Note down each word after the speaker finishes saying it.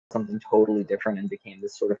something totally different and became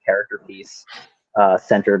this sort of character piece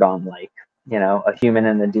centered on, like, you know, a human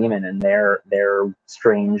and a demon and their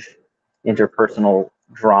strange interpersonal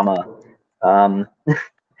drama.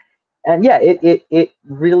 And yeah, it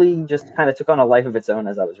really just kind of took on a life of its own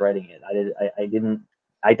as I was writing it.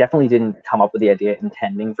 I definitely didn't come up with the idea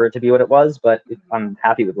intending for it to be what it was, but I'm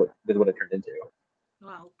happy with what it turned into.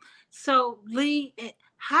 Wow. So Lee,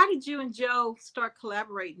 how did you and Joe start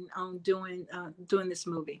collaborating on doing this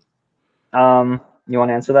movie? You want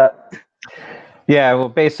to answer that? Yeah, well,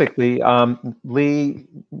 basically, Lee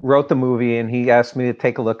wrote the movie, and he asked me to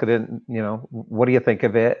take a look at it. And, you know, what do you think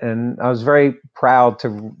of it? And I was very proud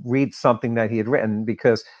to read something that he had written,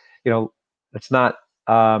 because, you know, it's not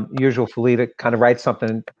usual for Lee to kind of write something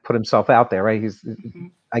and put himself out there, right?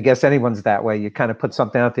 I guess anyone's that way. You kind of put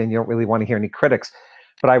something out there, and you don't really want to hear any critics.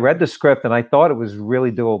 But I read the script, and I thought it was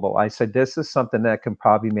really doable. I said, this is something that can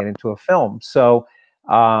probably be made into a film. So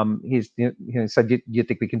he said, you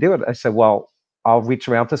think we can do it? I said, well, I'll reach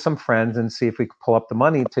around to some friends and see if we could pull up the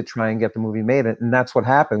money to try and get the movie made. And that's what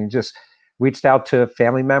happened. We just reached out to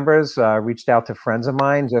family members, reached out to friends of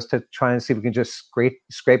mine, just to try and see if we can just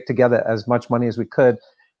scrape together as much money as we could,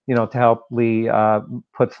 you know, to help Lee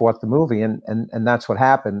put forth the movie. And that's what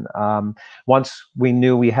happened. Once we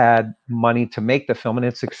knew we had money to make the film, and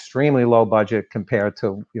it's extremely low budget compared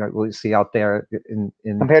to, you know, what you see out there in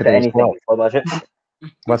compared to anything world. Low budget.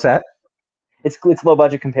 What's that? It's low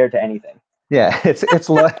budget compared to anything. Yeah, it's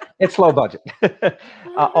low budget,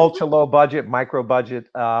 ultra low budget, micro budget.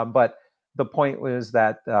 But the point was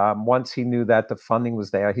that once he knew that the funding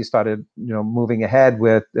was there, he started, you know, moving ahead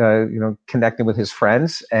with, you know, connecting with his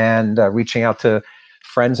friends and reaching out to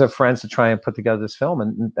friends of friends to try and put together this film,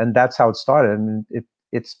 and that's how it started. And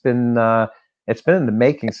it's been in the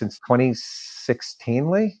making since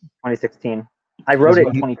 2016, Lee. 2016. I wrote it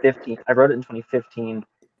in 2015.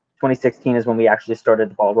 2016 is when we actually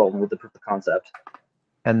started the ball rolling with the proof of concept.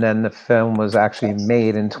 And then the film was actually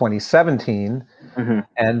made in 2017. Mm-hmm.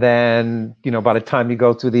 And then, you know, by the time you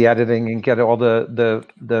go through the editing and get all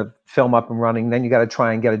the film up and running, then you got to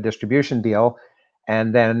try and get a distribution deal.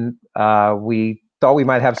 And then we thought we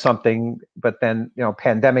might have something, but then, you know,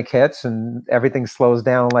 pandemic hits and everything slows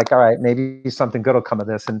down. Like, all right, maybe something good will come of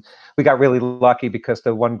this. And we got really lucky, because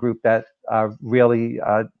the one group that really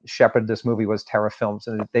shepherded this movie was Terra Films,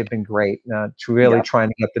 and they've been great to really trying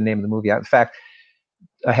to get the name of the movie out. In fact,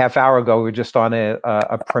 a half hour ago, we were just on a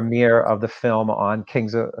premiere of the film on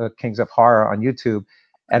Kings of Horror on YouTube,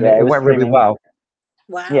 and it went really well.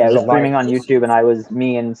 Wow. Yeah, it was streaming on YouTube, and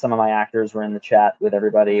me and some of my actors were in the chat with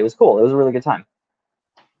everybody. It was cool. It was a really good time.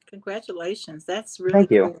 Congratulations. That's really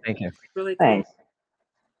cool. Thank you. Really cool. Thanks.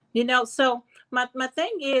 You know, so my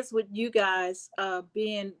thing is with you guys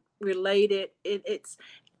being related, it's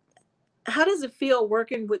how does it feel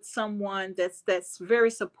working with someone that's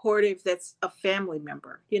very supportive, that's a family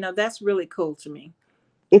member? You know, that's really cool to me.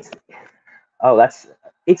 It's a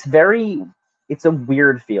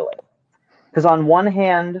weird feeling, because on one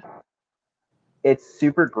hand, it's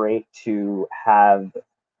super great to have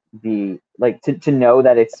to know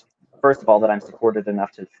that it's, first of all, that I'm supported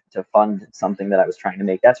enough to fund something that I was trying to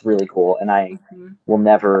make. That's really cool, and I will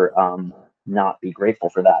never not be grateful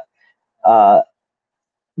for that.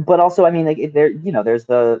 But also, I mean, like, there's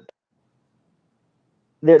a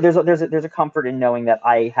comfort in knowing that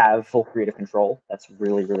I have full creative control. That's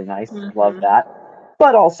really, really nice. Love that.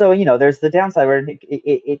 But also, you know, there's the downside where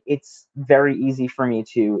it's very easy for me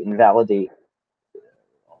to invalidate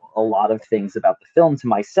a lot of things about the film to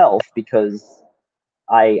myself, because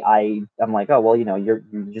I'm like, oh, well, you know, you're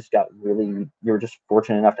just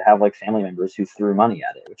fortunate enough to have, like, family members who threw money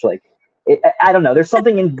at it, which, like, I don't know. There's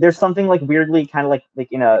something like weirdly kind of like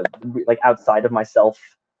in a, like, outside of myself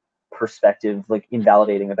perspective, like,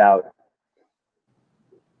 invalidating about,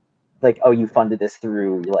 like, oh, you funded this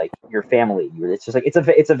through, like, your family. It's just like, it's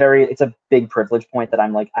a big privilege point that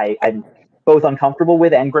I'm like, I'm both uncomfortable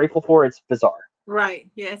with and grateful for. It's bizarre. Right.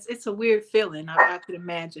 Yes, it's a weird feeling. I could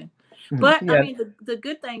imagine. But I mean, the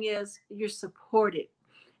good thing is you're supported,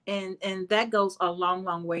 and that goes a long,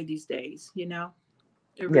 long way these days. You know,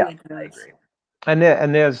 it really does. I agree. And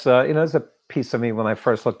there's you know, there's a piece of me when I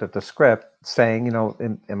first looked at the script saying, you know,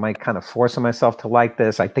 am I kind of forcing myself to like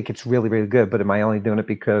this? I think it's really, really good, but am I only doing it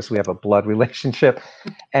because we have a blood relationship?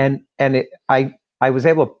 And I was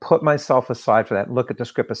able to put myself aside for that and look at the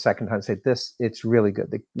script a second time and say, it's really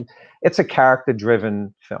good. It's a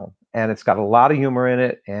character-driven film, and it's got a lot of humor in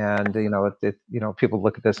it. And, you know, you know, people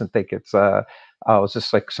look at this and think it's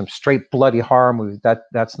just like some straight bloody horror movie.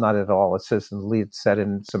 That's not at all. It's just, and Lee said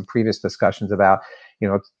in some previous discussions about, you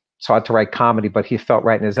know, hard to write comedy, but he felt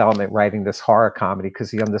right in his element writing this horror comedy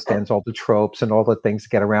because he understands all the tropes and all the things to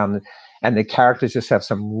get around. And the characters just have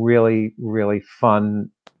some really, really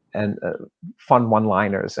fun and fun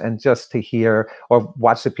one-liners. And just to hear or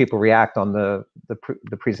watch the people react on the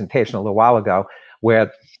presentation a little while ago,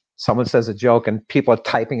 where someone says a joke and people are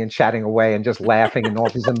typing and chatting away and just laughing and all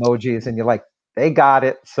these emojis, and you're like, they got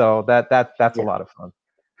it. So that's a lot of fun.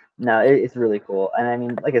 No, it's really cool. And I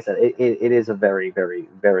mean, like I said, it is a very, very,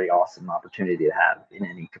 very awesome opportunity to have in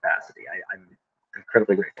any capacity. I'm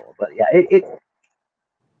incredibly grateful. But yeah,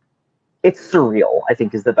 it's surreal, I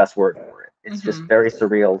think, is the best word for it. It's just very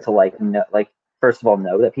surreal to first of all,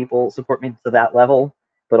 know that people support me to that level,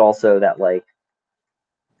 but also that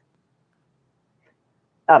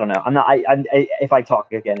I don't know. If I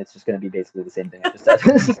talk again, it's just going to be basically the same thing I just said.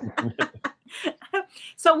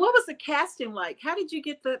 So what was the casting like? How did you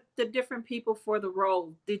get the different people for the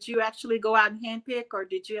role? Did you actually go out and handpick, or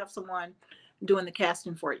did you have someone doing the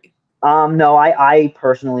casting for you? No, I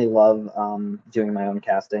personally love doing my own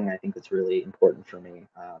casting. I think it's really important for me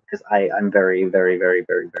because I'm very, very, very,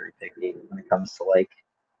 very, very picky when it comes to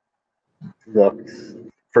looks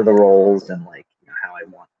for the roles and how I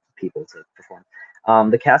want people to perform.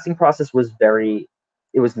 The casting process was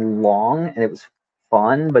it was long and it was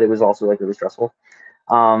fun, but it was also really stressful.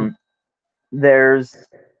 The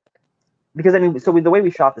way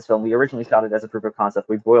we shot this film, we originally shot it as a proof of concept.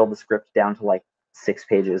 We boiled the script down to 6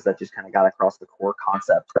 pages that just kind of got across the core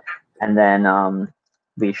concept, and then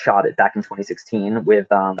we shot it back in 2016 with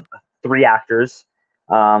 3 actors,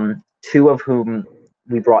 2 of whom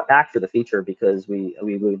we brought back for the feature because we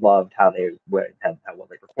loved how well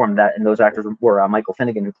they performed. That, and those actors were Michael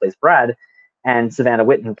Finnegan, who plays Brad, and Savannah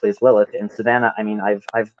Whitten, who plays Lillith. And Savannah, I mean,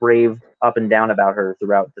 I've raved up and down about her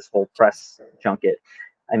throughout this whole press junket.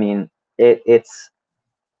 I mean, there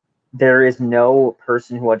is no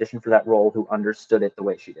person who auditioned for that role who understood it the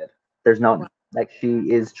way she did. There's no,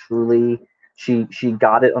 she is truly, she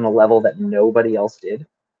got it on a level that nobody else did.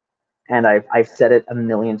 And I've said it a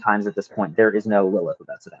million times at this point. There is no Lillith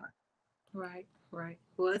without Savannah. Right.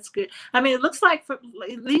 Well, that's good. I mean, it looks like,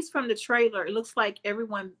 at least from the trailer, it looks like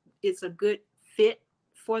everyone is a good fit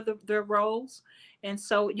for their roles. And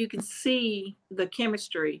so you can see the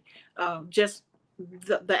chemistry, just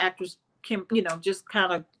the actors can, just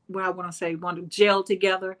kind of, what I want to gel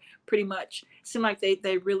together pretty much. Seem like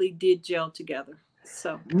they really did gel together.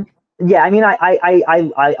 So yeah, I mean,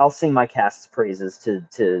 I'll sing my cast's praises to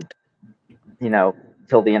till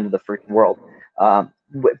the end of the freaking world. But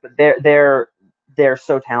they're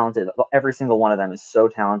so talented. Every single one of them is so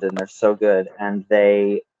talented and they're so good, and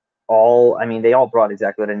they all brought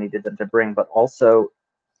exactly what I needed them to bring. But also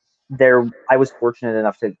I was fortunate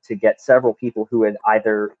enough to get several people who had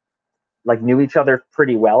either knew each other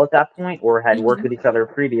pretty well at that point, or had worked with each other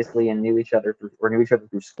previously and knew each other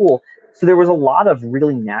through school. So there was a lot of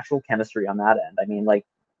really natural chemistry on that end. I mean,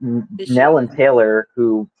 Nell and Taylor,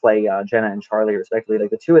 who play Jenna and Charlie respectively,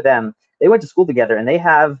 the 2 of them, they went to school together and they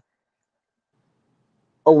have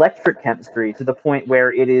electric chemistry to the point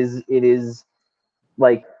where it is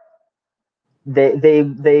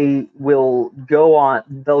they will go off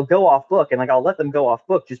book, and I'll let them go off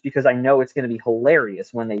book just because I know it's going to be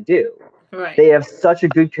hilarious when they do. Right. They have such a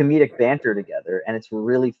good comedic banter together, and it's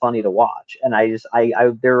really funny to watch. And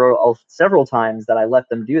there are several times that I let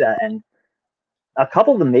them do that, and a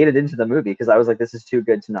couple of them made it into the movie because I was like, this is too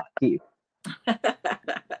good to not keep.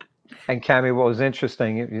 And Kami, what was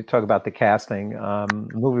interesting, you talk about the casting. The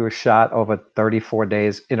movie was shot over 34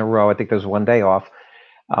 days in a row. I think there was 1 day off.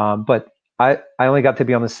 But I only got to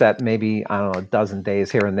be on the set maybe, I don't know, a dozen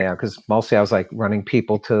days here and there, because mostly I was running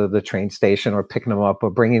people to the train station or picking them up or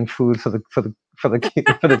bringing food for the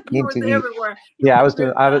team to eat. Yeah, I was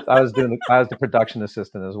the production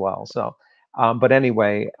assistant as well. So, but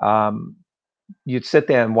anyway, you'd sit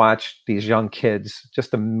there and watch these young kids,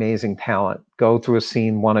 just amazing talent, go through a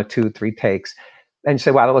scene 1 or 2, 3 takes, and you say,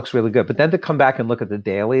 wow, that looks really good. But then to come back and look at the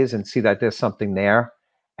dailies and see that there's something there,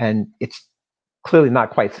 and it's clearly not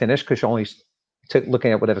quite finished because you're only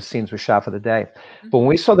looking at whatever scenes were shot for the day. But when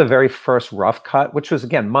we saw the very first rough cut, which was,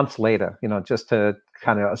 again, months later, just to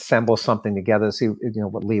kind of assemble something together, see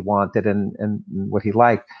what Lee wanted and what he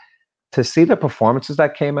liked, to see the performances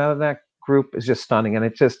that came out of that group is just stunning. And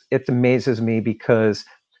it amazes me because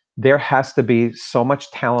there has to be so much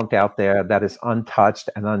talent out there that is untouched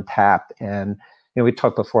and untapped. And we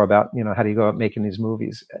talked before about how do you go about making these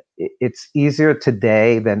movies. It's easier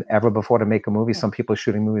today than ever before to make a movie. Some people are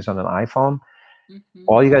shooting movies on an iPhone.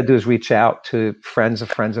 All you got to do is reach out to friends of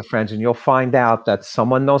friends of friends, and you'll find out that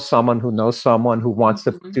someone knows someone who knows someone who wants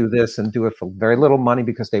to do this and do it for very little money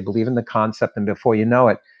because they believe in the concept. And before you know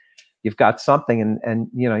it, you've got something, and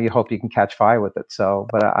you know, you hope you can catch fire with it. So,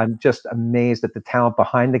 but I'm just amazed at the talent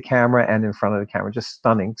behind the camera and in front of the camera. Just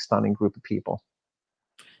stunning group of people.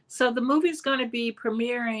 So the movie's going to be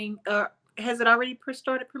premiering. Has it already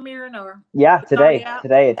started premiering, or? Yeah, today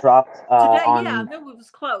it dropped. Today, on, yeah, I knew it was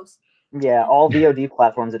close. Yeah, all VOD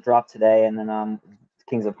platforms. It dropped today, and then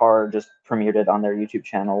Kings of Horror just premiered it on their YouTube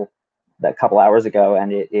channel that couple hours ago,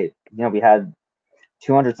 and it you know, we had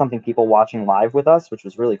 200 something people watching live with us, which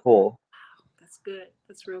was really cool. That's good.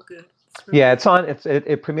 That's real good. Yeah, it's on.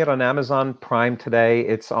 It premiered on Amazon Prime today.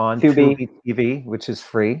 It's on Tubi TV, which is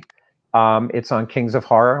free. It's on Kings of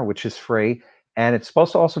Horror, which is free, and it's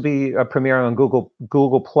supposed to also be premiering on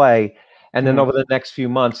Google Play. And then over the next few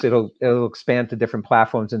months, it'll expand to different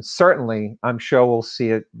platforms, and certainly, I'm sure we'll see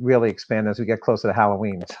it really expand as we get closer to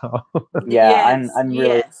Halloween. So yeah, yes, I'm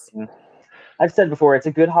really. I've said before, it's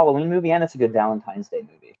a good Halloween movie and it's a good Valentine's Day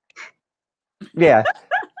movie. Yeah,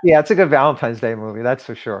 it's a good Valentine's Day movie, that's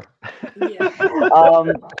for sure. Yeah.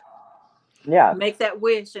 Yeah. Make that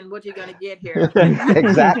wish, and what you're gonna get here.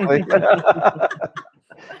 Exactly.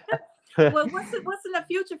 Well, what's in the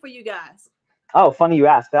future for you guys? Oh, funny you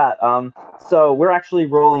asked that. So we're actually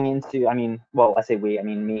rolling into, I mean, well, I say we, I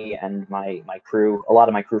mean me and my crew. A lot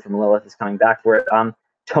of my crew from Lillith is coming back for it.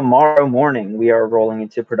 Tomorrow morning, we are rolling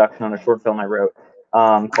into production on a short film I wrote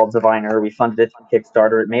called Savannah. We funded it on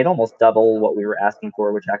Kickstarter. It made almost double what we were asking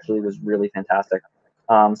for, which actually was really fantastic.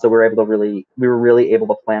 So we were really able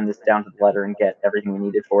to plan this down to the letter and get everything we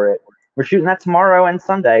needed for it. We're shooting that tomorrow and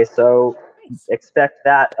Sunday, so expect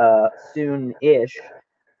that soon-ish.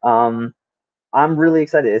 I'm really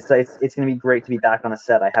excited. It's going to be great to be back on a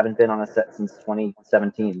set. I haven't been on a set since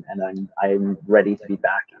 2017, and I'm ready to be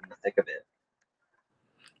back in the thick of it.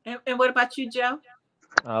 And what about you, Joe?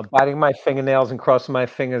 Biting my fingernails and crossing my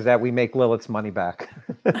fingers that we make Lilith's money back.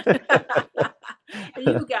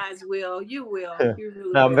 You guys will. You will. You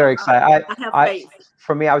really no, I'm will. very excited. I have faith.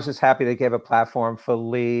 For me, I was just happy they gave a platform for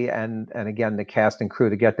Lee and again the cast and crew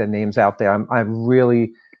to get their names out there. I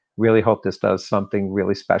really hope this does something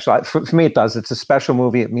really special. For me, it does. It's a special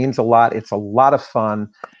movie. It means a lot. It's a lot of fun.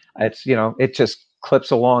 It's, you know, it just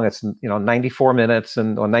clips along. It's, you know, 94 minutes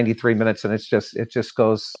or 93 minutes, and it just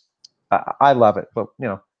goes. I love it, but you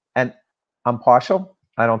know, and I'm partial.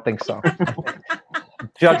 I don't think so.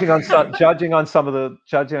 judging on some of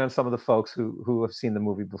the folks who have seen the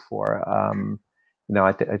movie before, you know,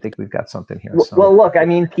 I think we've got something here. So. Well, look, I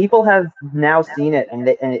mean, people have now seen it, and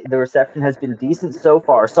the reception has been decent so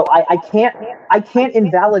far. So I can't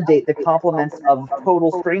invalidate the compliments of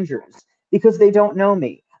total strangers because they don't know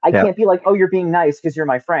me. I can't be like, oh, you're being nice because you're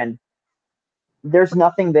my friend. There's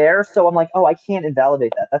nothing there, so I'm like, oh, I can't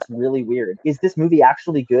invalidate that. That's really weird. Is this movie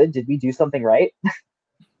actually good? Did we do something right?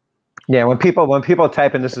 Yeah, when people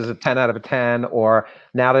type in this is a 10 out of 10, or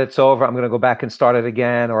now that it's over, I'm going to go back and start it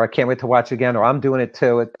again, or I can't wait to watch it again, or I'm doing it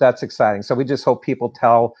too. That's exciting. So we just hope people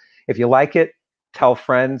if you like it, tell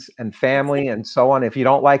friends and family and so on. If you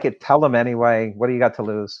don't like it, tell them anyway. What do you got to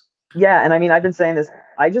lose? Yeah, and I mean, I've been saying this.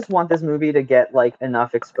 I just want this movie to get like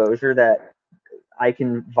enough exposure that I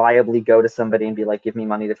can viably go to somebody and be like, give me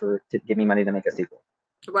money to give me money to make a sequel.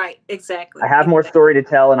 Right, exactly. I have more story to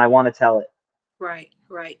tell, and I want to tell it. Right.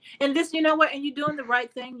 And this, you know what? And you're doing the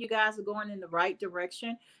right thing. You guys are going in the right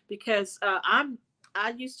direction, because I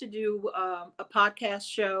used to do a podcast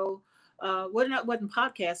show. Wasn't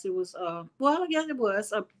podcast. It was yes, it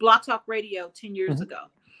was a Blog Talk Radio 10 years ago.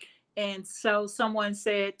 And so someone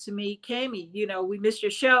said to me, Kami, you know, we missed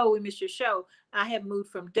your show. I have moved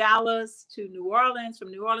from Dallas to New Orleans, from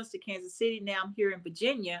New Orleans to Kansas City. Now I'm here in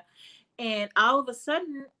Virginia. And all of a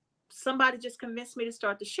sudden, somebody just convinced me to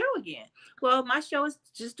start the show again. Well, my show is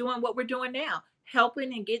just doing what we're doing now,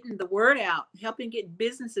 helping and getting the word out, helping get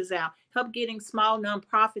businesses out, help getting small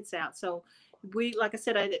nonprofits out. So we, like I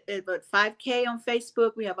said, I did 5K on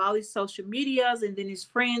Facebook. We have all these social medias, and then these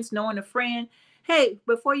friends knowing a friend. Hey,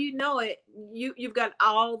 before you know it, you've got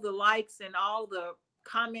all the likes and all the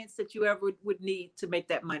comments that you ever would need to make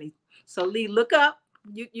that money. So Lee, look up.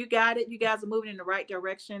 You got it. You guys are moving in the right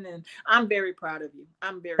direction, and I'm very proud of you.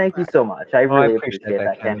 Thank you so much. I really appreciate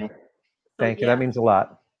that, Kami. Thank you. That means a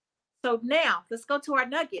lot. So now let's go to our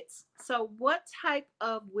nuggets. So what type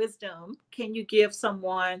of wisdom can you give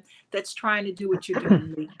someone that's trying to do what you're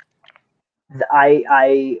doing?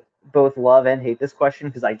 I both love and hate this question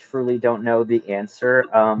because I truly don't know the answer.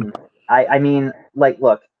 I mean, like,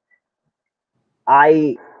 look,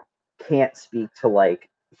 I can't speak to like,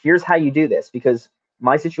 here's how you do this, because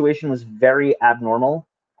my situation was very abnormal.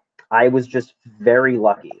 I was just very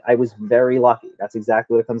lucky. That's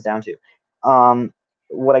exactly what it comes down to.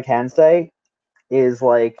 What I can say is,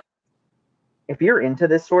 like, if you're into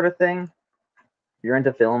this sort of thing, if you're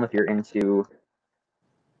into film, if you're into,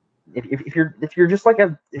 if you're just like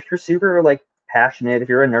if you're super like passionate, if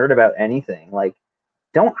you're a nerd about anything, like,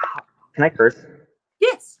 don't, can I curse?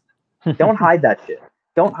 Yes. Don't hide that shit.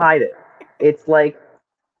 Don't hide it. It's like,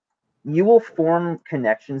 you will form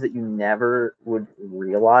connections that you never would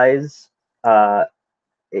realize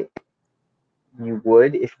you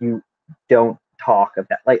would if you don't talk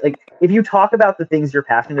about, like if you talk about the things you're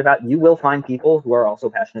passionate about, you will find people who are also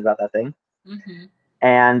passionate about that thing. Mm-hmm.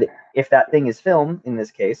 And if that thing is film, in this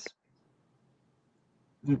case,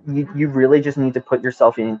 you really just need to put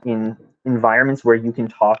yourself in environments where you can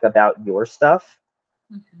talk about your stuff,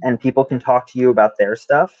 Mm-hmm. and people can talk to you about their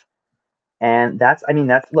stuff. And that's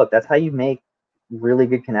how you make really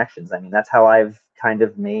good connections. I mean, that's how I've kind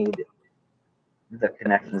of made the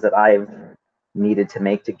connections that I've needed to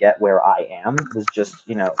make to get where I am, was just,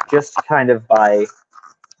 just kind of by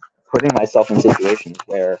putting myself in situations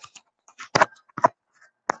where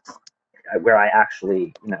I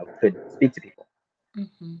actually, could speak to people,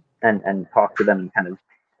 Mm-hmm. and talk to them and kind of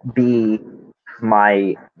be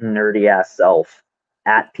my nerdy ass self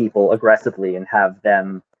at people aggressively and have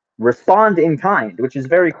them respond in kind, which is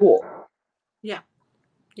very cool. Yeah.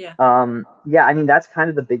 Yeah. Yeah, I mean, that's kind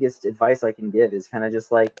of the biggest advice I can give, is kind of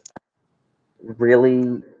just like,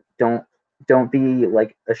 really don't be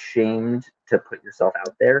like ashamed to put yourself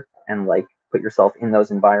out there, and like put yourself in those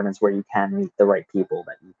environments where you can meet the right people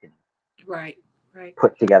that you can Right.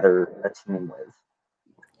 put together a team with.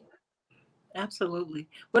 Absolutely.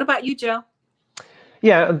 What about you, Joe?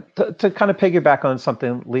 Yeah, to kind of piggyback on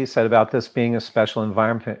something Lee said about this being a special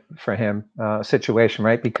environment for him, situation,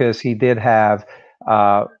 right? Because he did have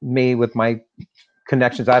me, with my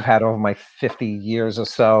connections I've had over my 50 years or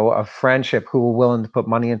so of friendship, who were willing to put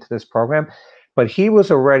money into this program. But he was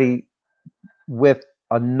already with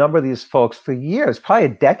a number of these folks for years, probably a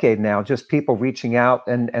decade now, just people reaching out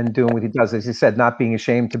and doing what he does. As he said, not being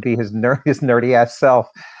ashamed to be his nerdy ass self.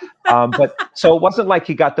 But so it wasn't like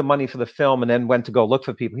he got the money for the film and then went to go look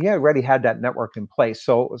for people. He already had that network in place.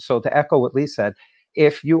 So to echo what Lee said,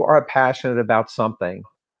 if you are passionate about something,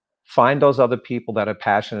 find those other people that are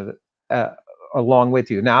passionate along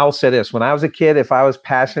with you. Now, I'll say this: when I was a kid, if I was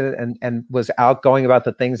passionate and was outgoing about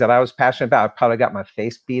the things that I was passionate about, I probably got my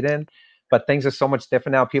face beat in. But things are so much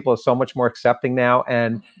different now. People are so much more accepting now.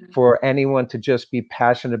 And for anyone to just be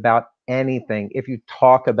passionate about anything, if you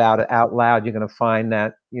talk about it out loud, you're going to find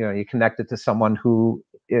that, you're connected to someone who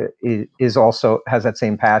is also has that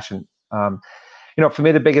same passion. For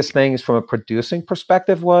me, the biggest things from a producing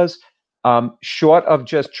perspective was, short of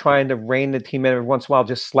just trying to rein the team in every once in a while,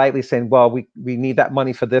 just slightly saying, well, we need that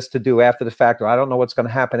money for this to do after the fact, or I don't know what's going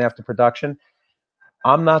to happen after production.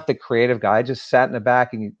 I'm not the creative guy. I just sat in the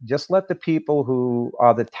back, and you just let the people who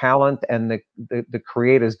are the talent and the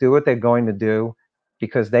creators do what they're going to do,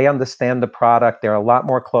 because they understand the product. They're a lot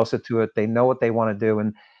more closer to it. They know what they want to do.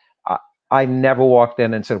 And I never walked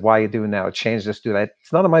in and said, why are you doing that? Or change this, do that.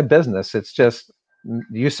 It's none of my business. It's just,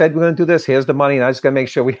 you said we're going to do this. Here's the money, and I just got to make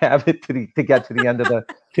sure we have it to get to the end of the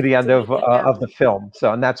film.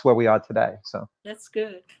 So, and that's where we are today. So that's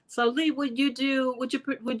good. So Lee, would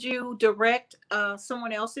you direct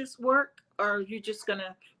someone else's work, or are you just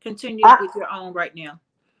gonna continue with your own right now?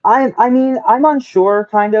 I mean, I'm unsure,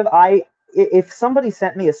 kind of. If somebody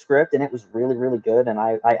sent me a script and it was really, really good, and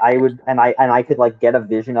I would, and I could like get a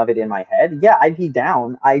vision of it in my head, yeah, I'd be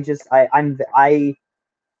down. I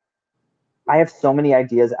have so many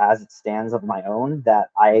ideas as it stands of my own that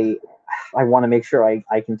I want to make sure I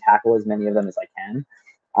can tackle as many of them as I can.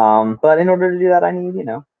 But in order to do that, I need,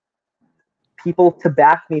 people to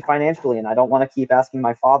back me financially, and I don't want to keep asking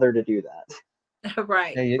my father to do that.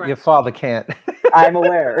 Right. Yeah, right. Your father can't. I'm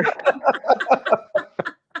aware.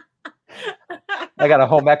 I got a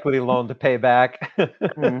home equity loan to pay back.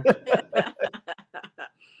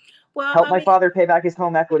 Well, help my father pay back his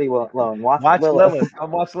home equity loan. Watch Lillith. I'll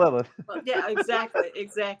watch Lillith. Yeah,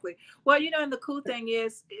 exactly. Well, and the cool thing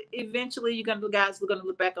is, eventually you guys are gonna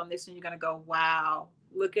look back on this and you're gonna go, "Wow,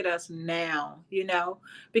 look at us now,"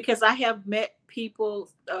 because I have met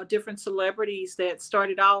people, different celebrities that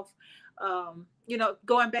started off,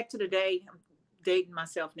 going back to the day. I'm dating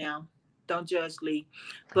myself now. Don't judge, Lee,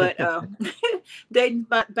 but dating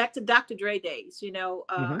back to Dr. Dre days.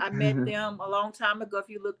 I met them a long time ago. If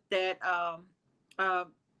you looked at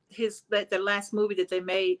the last movie that they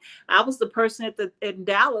made, I was the person in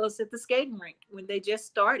Dallas at the skating rink when they just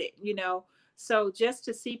started. So just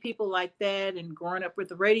to see people like that, and growing up with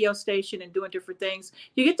the radio station and doing different things,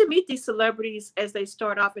 you get to meet these celebrities as they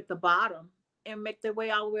start off at the bottom and make their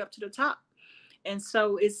way all the way up to the top. And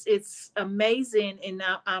so it's amazing, and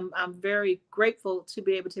I'm very grateful to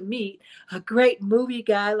be able to meet a great movie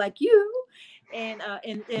guy like you, and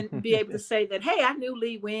be able to say that, hey, I knew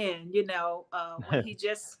Lee Wynn, when he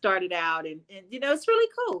just started out, and it's really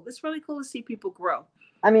cool. It's really cool to see people grow.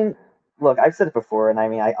 I mean, look, I've said it before, and I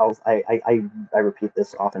mean, I repeat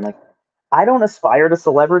this often. Like, I don't aspire to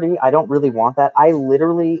celebrity. I don't really want that. I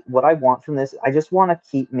literally, what I want from this, I just want to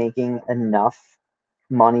keep making enough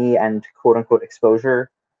money and quote unquote exposure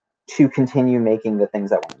to continue making the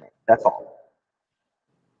things I want to make. That's all.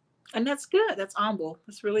 And that's good. That's humble.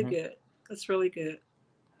 That's really good. That's really good.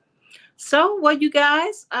 So, well, you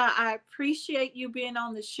guys, I appreciate you being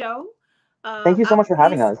on the show. Thank you so much for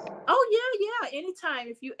having us. Oh, yeah. Anytime.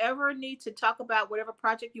 If you ever need to talk about whatever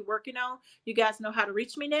project you're working on, you guys know how to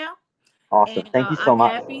reach me now. Awesome. And, thank you so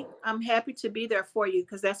much. I'm happy to be there for you,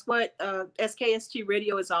 because that's what SKST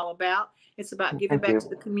Radio is all about. It's about giving back to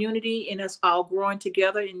the community and us all growing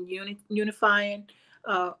together and unifying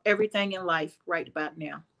everything in life right about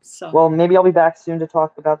now. So, well, maybe I'll be back soon to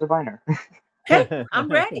talk about Diviner. Hey, I'm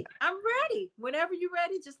ready. Whenever you're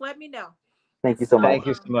ready, just let me know. Thank you so much. Thank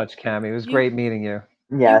you so much, Kami. It was great meeting you.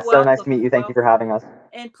 Yeah, so nice to meet you. Thank you for having us.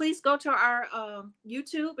 And please go to our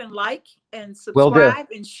YouTube and like and subscribe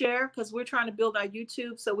and share, because we're trying to build our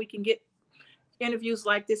YouTube so we can get interviews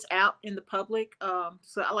like this out in the public.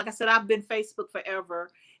 So like I said, I've been Facebook forever,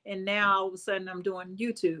 and now all of a sudden I'm doing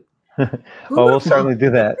YouTube. We'll certainly do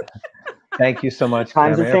that. Thank you so much.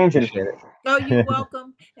 Times are changing. Oh, you're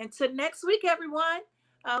welcome. Until next week, everyone.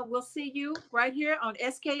 We'll see you right here on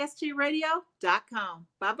skstradio.com.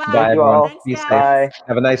 Bye-bye. Bye, everyone. Thanks, Be guys. safe.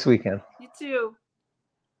 Have a nice weekend. You too.